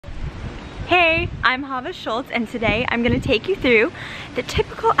Hey, I'm Hava Schultz, and today I'm gonna take you through the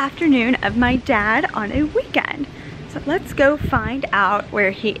typical afternoon of my dad on a weekend. So let's go find out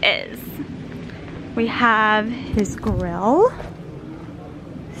where he is. We have his grill,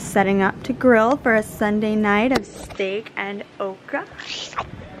 setting up to grill for a Sunday night of steak and okra.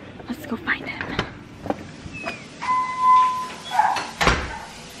 Let's go find him.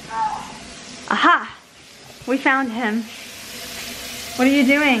 Aha! We found him. What are you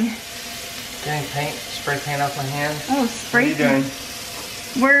doing? Getting paint, spray paint off my hands. Oh, spray paint.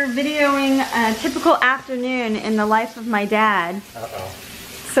 What are you doing? We're videoing a typical afternoon in the life of my dad. Uh-oh.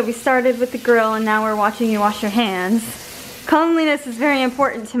 So we started with the grill and now we're watching you wash your hands. Cleanliness is very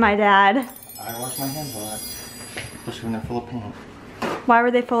important to my dad. I wash my hands a lot, especially when they're full of paint. Why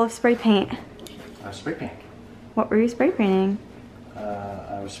were they full of spray paint? Spray paint. What were you spray painting?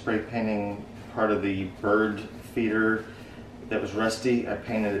 I was spray painting part of the bird feeder that was rusty. I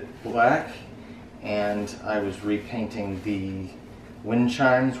painted it black, and I was repainting the wind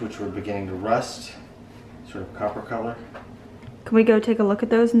chimes, which were beginning to rust, sort of copper color. Can we go take a look at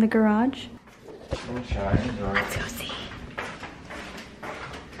those in the garage? Wind chimes are... Let's go see.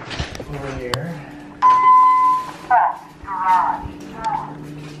 Over here.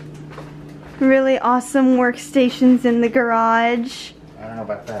 Really awesome workstations in the garage. I don't know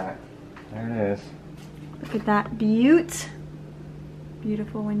about that. There it is. Look at that beaut.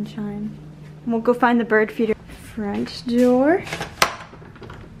 Beautiful wind chime. And we'll go find the bird feeder. Front door.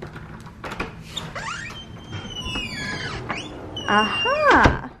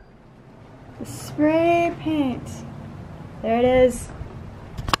 Aha! The spray paint. There it is.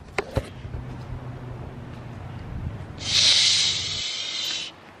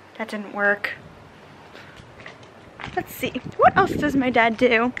 Shh. That didn't work. Let's see. What else does my dad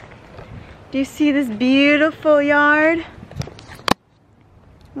do? Do you see this beautiful yard?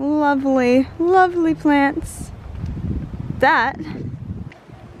 Lovely, lovely plants. That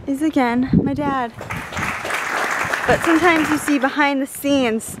is again my dad. But sometimes you see behind the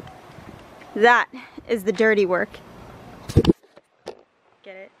scenes, that is the dirty work.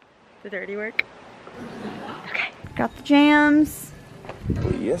 Get it? The dirty work? Okay, got the jams.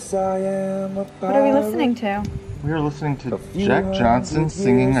 Yes, I am a What are we listening to? We are listening to Jack Johnson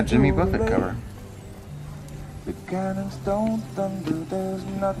singing a Jimmy Buffett cover. The cannons don't thunder, there's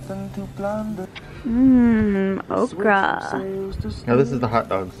nothing to plunder. Okra. No, this is the hot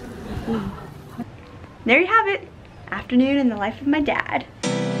dogs. There you have it. Afternoon in the life of my dad.